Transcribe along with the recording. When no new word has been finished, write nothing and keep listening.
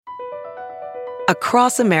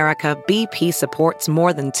Across America, BP supports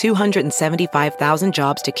more than 275,000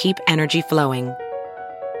 jobs to keep energy flowing.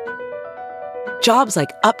 Jobs like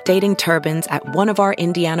updating turbines at one of our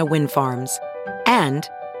Indiana wind farms and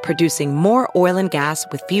producing more oil and gas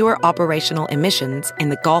with fewer operational emissions in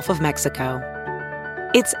the Gulf of Mexico.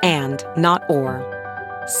 It's and, not or.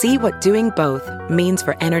 See what doing both means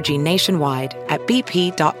for energy nationwide at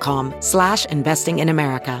bp.com/investing in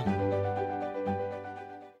America.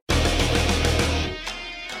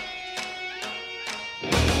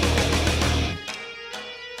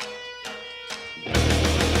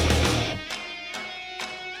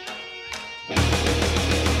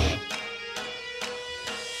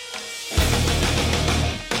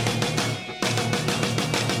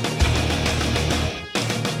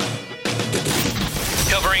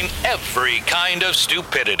 Every kind of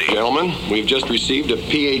stupidity. Gentlemen, we've just received a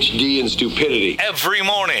PhD in stupidity. Every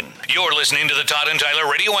morning, you're listening to the Todd and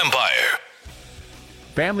Tyler Radio Empire.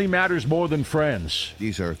 Family matters more than friends.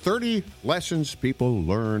 These are 30 lessons people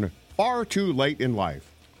learn far too late in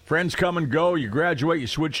life. Friends come and go. You graduate, you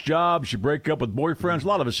switch jobs, you break up with boyfriends. A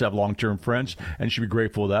lot of us have long-term friends, and you should be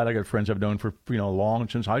grateful for that. I got friends I've known for long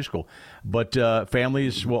since high school. But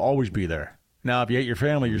families will always be there. Now, if you hate your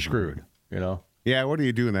family, you're screwed. Yeah, what do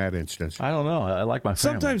you do in that instance? I don't know. I like my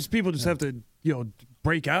family. Sometimes people just have to,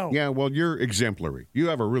 break out. Yeah, well, you're exemplary. You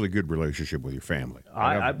have a really good relationship with your family.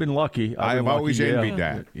 I've been lucky. I've always envied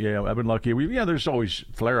that. Yeah, I've been lucky. There's always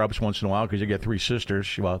flare-ups once in a while because you get 3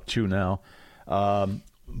 sisters. Well, 2 now.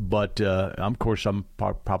 But, of course, I'm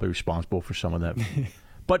probably responsible for some of that.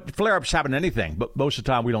 But flare-ups happen to anything. But most of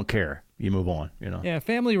the time, we don't care. You move on, Yeah,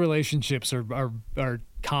 family relationships are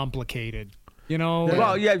complicated.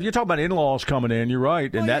 Well, yeah, if you're talking about in-laws coming in, you're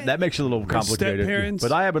right, and that makes it a little complicated. Step-parents.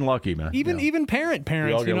 But I have been lucky, man. Even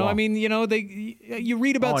parents. You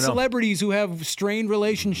read about celebrities who have strained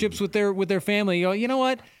relationships with their family. You know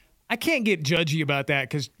what? I can't get judgy about that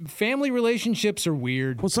because family relationships are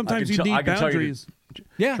weird. Well, sometimes you need boundaries.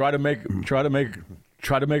 Try to make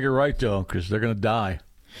it right though, because they're gonna die.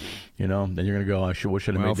 Then you're going to go, I should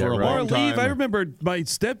have made that right. Or leave. I remember my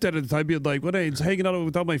stepdad at the time being like, when I was hanging out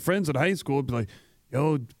with all my friends in high school, I'd be like,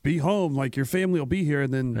 yo, be home. Like, your family will be here.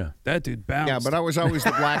 And then that dude bounced. Yeah, but I was always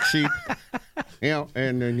the black sheep. And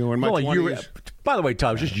then, in my 20s. By the way,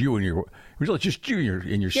 Tom, it was just you and your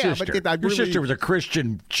sister. But your sister was a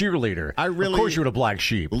Christian cheerleader. Of course you were a black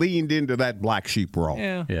sheep. Leaned into that black sheep role.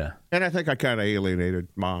 Yeah. And I think I kind of alienated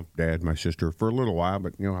mom, dad, my sister for a little while,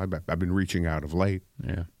 but, I've been reaching out of late.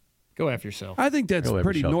 Yeah. Go after yourself. I think that's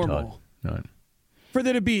pretty normal. Right. For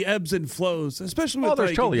there to be ebbs and flows, especially with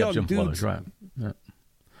there's totally ebbs and dudes. flows, right. Yeah.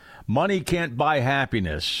 Money can't buy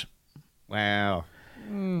happiness. Wow.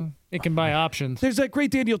 It can buy options. There's that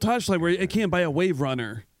great Daniel Tosh line where it can't buy a wave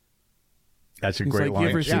runner. That's a great line. You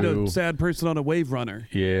ever seen a sad person on a wave runner?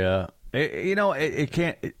 Yeah. It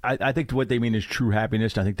can't. I think what they mean is true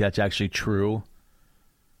happiness. I think that's actually true.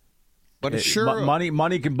 But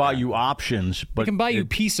money can buy you options, but it can buy you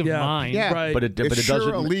peace of mind. Yeah, right. But it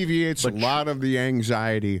doesn't alleviates a lot of the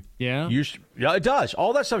anxiety. Yeah, it does.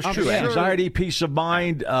 All that stuff's true. Sure. Anxiety, peace of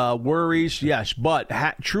mind, worries, yes. But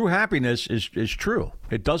true happiness is true.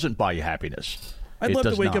 It doesn't buy you happiness. I'd love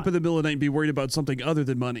to wake up in the middle of the night and be worried about something other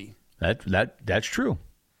than money. That's true.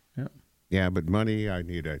 Yeah. Yeah, but money, I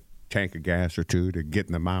need a tank of gas or 2 to get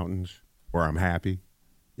in the mountains where I'm happy.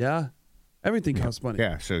 Yeah. Everything costs money.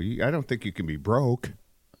 Yeah, so I don't think you can be broke.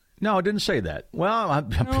 No, I didn't say that. Well,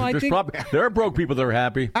 there are broke people that are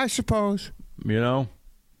happy. I suppose. There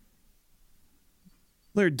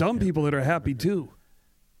are dumb people that are happy, too.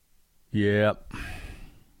 Yeah.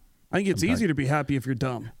 I think it's easier to be happy if you're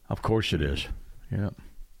dumb. Of course it is. Yeah.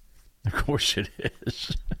 Of course it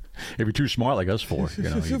is. If you're too smart like us four, you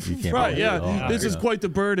can't. Right, yeah. This is quite the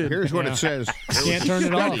burden. Here's what it says. Can't turn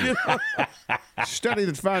it off. Study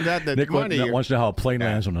that found out that Nick money wants to know how a plane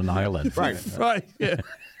lands on an island. Right. Yeah.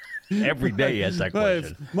 Every day he has that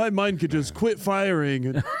question. If my mind could just quit firing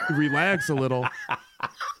and relax a little.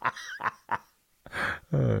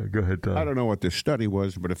 Go ahead, Tom. I don't know what this study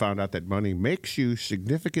was, but it found out that money makes you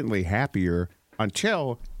significantly happier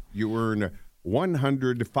until you earn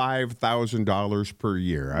 $105,000 per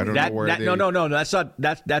year. I don't know where they No.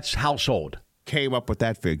 That's household. Came up with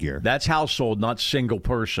that figure. That's household, not single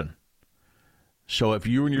person. So if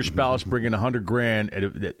you and your spouse bring in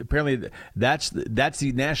 $100,000, apparently that's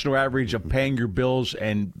the national average of paying your bills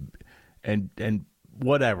and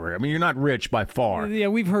whatever. I mean, you're not rich by far. Yeah,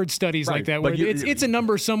 we've heard studies like that where it's a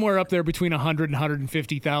number somewhere up there between $100,000 and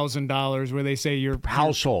 $150,000 where they say your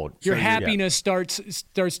household, your happiness starts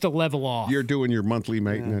to level off. You're doing your monthly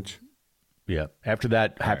maintenance. Yeah. After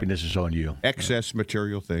that, happiness is on you. Excess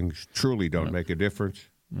material things truly don't make a difference.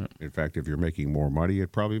 In fact, if you're making more money,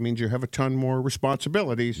 it probably means you have a ton more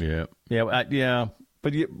responsibilities. Yeah. Yeah.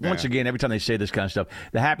 But once again, every time they say this kind of stuff,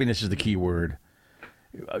 the happiness is the key word.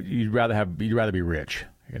 You'd rather be rich,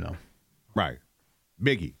 you know. Right.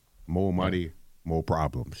 Biggie, more money, more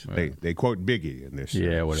problems. They quote Biggie in this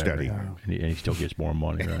study. And he still gets more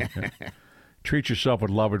money. Right? Yeah. Treat yourself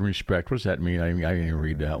with love and respect. What does that mean? I didn't even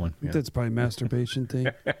read that one. Yeah. That's probably a masturbation thing.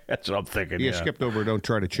 That's what I'm thinking. You skipped over. Don't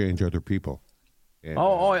try to change other people. And,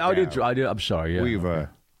 I did. I'm sorry. Yeah.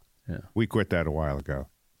 We quit that a while ago.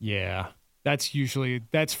 Yeah, that's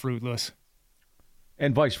fruitless.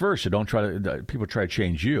 And vice versa. Don't try to. People try to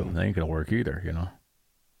change you. That ain't gonna work either. You know.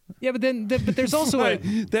 Yeah, but there's also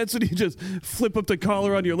that's when you just flip up the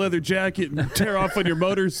collar on your leather jacket and tear off on your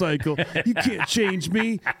motorcycle. You can't change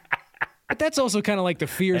me. But that's also kind of like the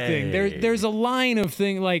fear thing. There's a line of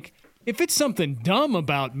thing like, if it's something dumb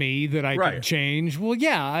about me that I can change, well,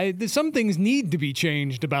 yeah, some things need to be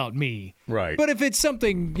changed about me. Right. But if it's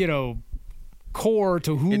something, core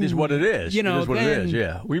to who... It is what it is. It is what it is,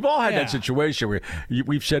 yeah. We've all had that situation where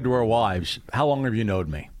we've said to our wives, how long have you known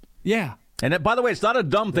me? Yeah. And by the way, it's not a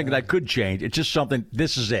dumb thing that I could change. It's just something,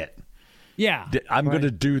 this is it. Yeah. I'm going to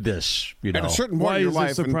do this, At a certain point in your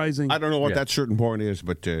life, surprising? I don't know what that certain point is,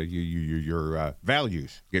 but your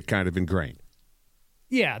values get kind of ingrained.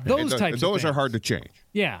 Yeah, those types of things. Those are hard to change.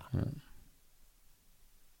 Yeah.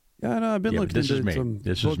 Yeah, no, I've been looking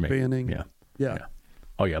into some book banning. Yeah.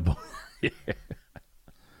 Oh, yeah.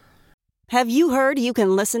 Have you heard you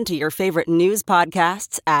can listen to your favorite news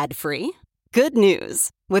podcasts ad-free? Good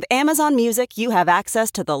news. With Amazon Music, you have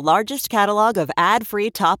access to the largest catalog of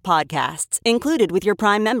ad-free top podcasts included with your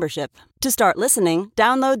Prime membership. To start listening,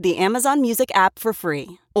 download the Amazon Music app for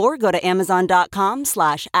free or go to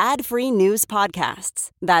amazon.com/ad-free news podcasts.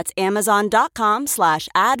 That's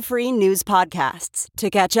amazon.com/ad-free news podcasts to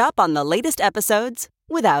catch up on the latest episodes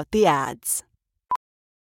without the ads.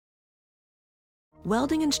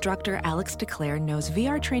 Welding instructor Alex DeClaire knows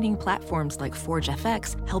VR training platforms like Forge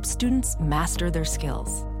FX help students master their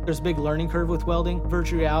skills. There's a big learning curve with welding.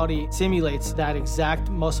 Virtual reality simulates that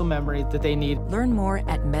exact muscle memory that they need. Learn more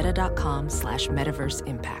at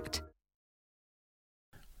meta.com/metaverseimpact.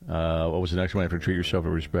 What was the next one after treat yourself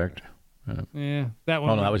with respect? That one.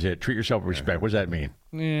 Oh, no, that was it. Treat yourself with respect. What does that mean?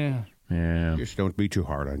 Yeah. Just don't be too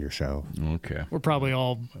hard on yourself. Okay. We're probably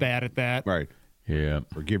all bad at that. Right. Yeah.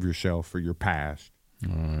 Forgive yourself for your past.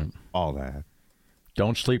 All that.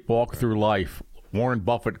 Don't sleepwalk through life. Warren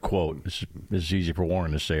Buffett quote. This is easy for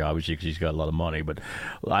Warren to say, obviously, because he's got a lot of money. But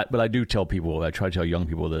I do tell people. I try to tell young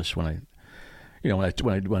people this when I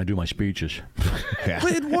do my speeches.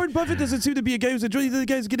 But Warren Buffett doesn't seem to be a guy who's enjoying. The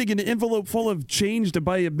guy's getting an envelope full of change to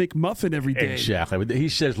buy a McMuffin every day. Exactly. He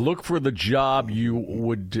says, look for the job you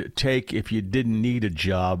would take if you didn't need a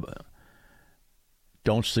job.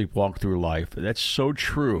 Don't sleepwalk through life. That's so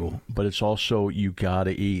true, but it's also you got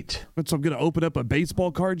to eat. So I'm going to open up a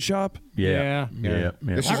baseball card shop? Yeah.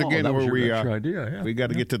 This is again where we got to Yeah.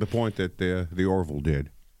 get to the point that the Orville did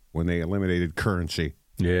when they eliminated currency.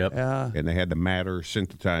 Yeah. And they had the matter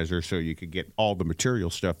synthesizer so you could get all the material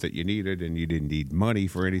stuff that you needed and you didn't need money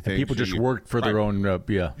for anything. And people just worked for their own,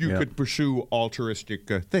 You could pursue altruistic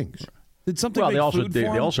things. Did something they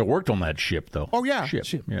also worked on that ship, though. Oh, yeah. Ship.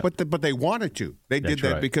 Yeah. But they wanted to. They did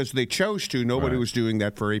that because they chose to. Nobody was doing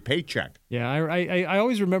that for a paycheck. Yeah, I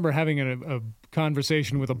always remember having a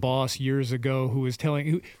conversation with a boss years ago who was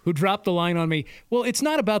who dropped the line on me, well, it's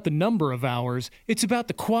not about the number of hours, it's about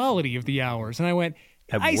the quality of the hours. And I went,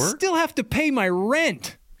 I still have to pay my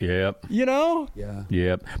rent. Yep. You know? Yeah.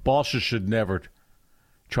 Yep. Bosses should never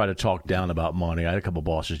try to talk down about money. I had a couple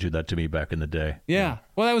bosses do that to me back in the day. Yeah.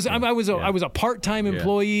 Well, I was a part-time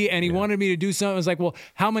employee, and he wanted me to do something. I was like, well,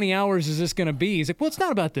 how many hours is this going to be? He's like, well, it's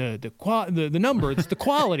not about the number. It's the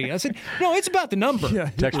quality. I said, no, it's about the number.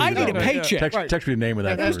 I need a paycheck. Text me the name of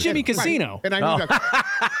that. That was Jimmy Casino. And I need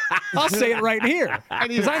I'll say it right here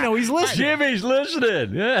because I know he's listening. Jimmy's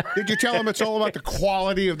listening. Yeah. Did you tell him it's all about the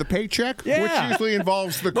quality of the paycheck? Yeah. Which usually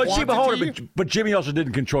involves the quantity. But Jimmy also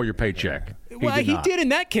didn't control your paycheck. He did in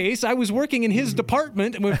that case. I was working in his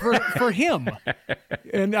department for him,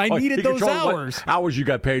 and I needed those hours. Hours you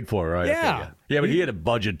got paid for, right? Yeah. Yeah, but he had a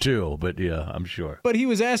budget too. But yeah, I'm sure. But he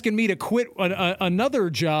was asking me to quit another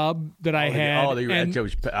job that I had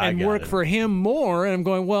and work for him more. And I'm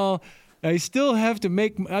going, well, I still have to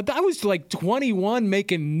make. I was like 21,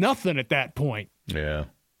 making nothing at that point. Yeah.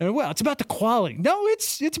 And well, it's about the quality. No,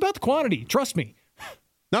 it's about the quantity. Trust me.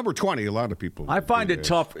 Number 20, a lot of people. I find it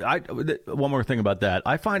tough. One more thing about that.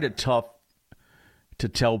 I find it tough to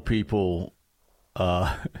tell people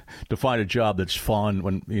to find a job that's fun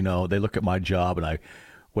when, they look at my job and I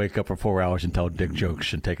wake up for 4 hours and tell dick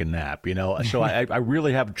jokes and take a nap, So I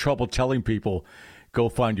really have trouble telling people, go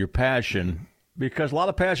find your passion, because a lot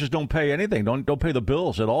of passions don't pay anything, don't pay the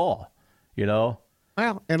bills at all, Well,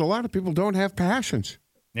 and a lot of people don't have passions.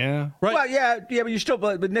 Yeah. Right. Well, yeah,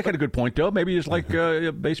 but Nick had a good point, though. Maybe it's like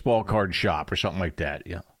a baseball card shop or something like that,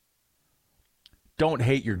 yeah. Don't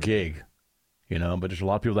hate your gig, but there's a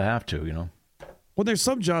lot of people that have to, Well, there's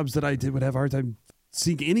some jobs that I would have a hard time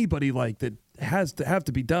seeing anybody like that has to have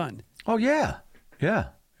to be done. Oh, yeah. Yeah.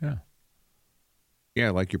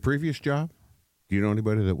 Yeah, like your previous job? Do you know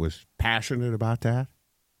anybody that was passionate about that?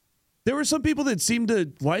 There were some people that seemed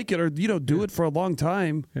to like it or, do it for a long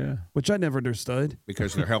time, which I never understood.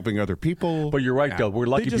 Because they're helping other people. But you're right, though. We're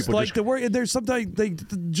lucky they just people like the work. And there's sometimes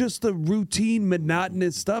just the routine,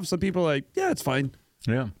 monotonous stuff. Some people are like, yeah, it's fine.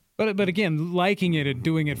 Yeah. But again, liking it and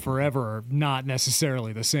doing it forever are not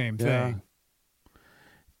necessarily the same thing.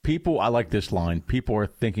 People, I like this line. People are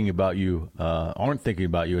thinking about you, aren't thinking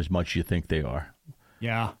about you as much as you think they are.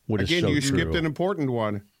 Yeah. Again, you skipped an important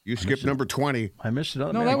one. You skipped number 20. I missed it.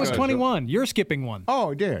 No, that was 21. You're skipping one. Oh,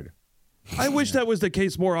 I did. I wish that was the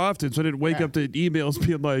case more often, so I didn't wake up to emails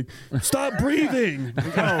being like, stop breathing.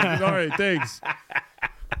 Like, oh, all right, thanks.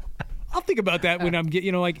 I'll think about that when I'm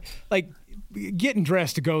like getting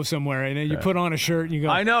dressed to go somewhere, and then you put on a shirt and you go,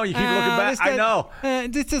 I know, you keep looking back. I know.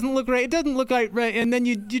 This doesn't look right. It doesn't look right. And then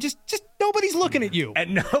you just nobody's looking at you.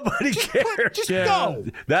 And nobody cares. Just go.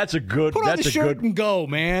 That's a good Put on the shirt and go,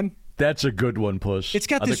 man. That's a good one, Puss. It's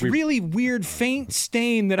got this really weird faint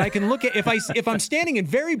stain that I can look at. If I'm standing in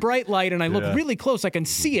very bright light and I look really close, I can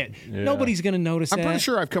see it. Yeah. Nobody's going to notice I'm pretty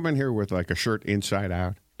sure I've come in here with like a shirt inside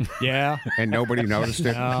out. Yeah. And nobody noticed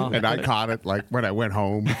it. No. And I caught it like when I went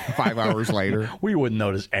home 5 hours later. We wouldn't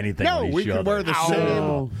notice anything. No, we could wear the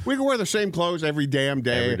same. We could wear the same clothes every damn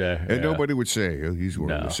day. And nobody would say, oh, he's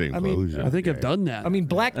wearing the same clothes. I think I've done that. I mean,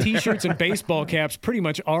 black T-shirts and baseball caps pretty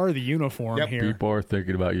much are the uniform here. People are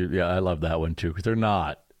thinking about you. Yeah, I love that one too, because they're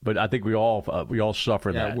not. But I think we all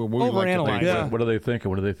suffer that. Overanalyze. What are they thinking?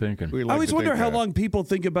 What are they thinking? I always wonder how long people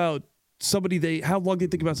think about how long they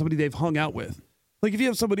think about somebody they've hung out with. Like, if you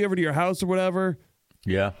have somebody over to your house or whatever,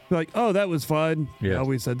 yeah, like, oh, that was fun. Yeah,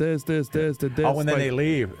 we said this, did this. Oh, and then they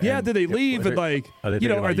leave. Yeah, did they leave? And like,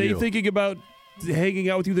 are they thinking about hanging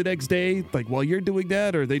out with you the next day? Like, while you're doing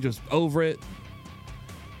that, or are they just over it?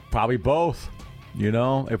 Probably both.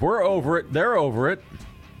 If we're over it, they're over it.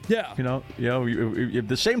 Yeah. If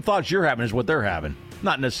the same thoughts you're having is what they're having.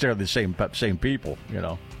 Not necessarily the same people.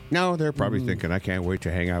 No, they're probably thinking, I can't wait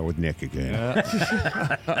to hang out with Nick again.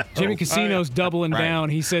 Jimmy Casino's doubling down.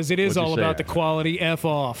 He says it is all about the quality. F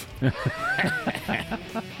off.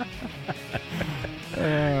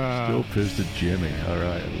 Still pissed at Jimmy. All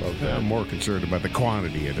right, I love that. I'm more concerned about the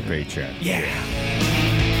quantity of the paycheck. Yeah.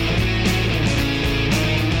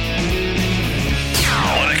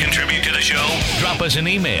 Want to contribute to the show? Drop us an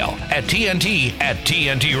email at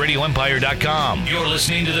TNT@TNTRadioEmpire.com. You're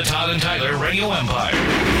listening to the Todd and Tyler Radio Empire.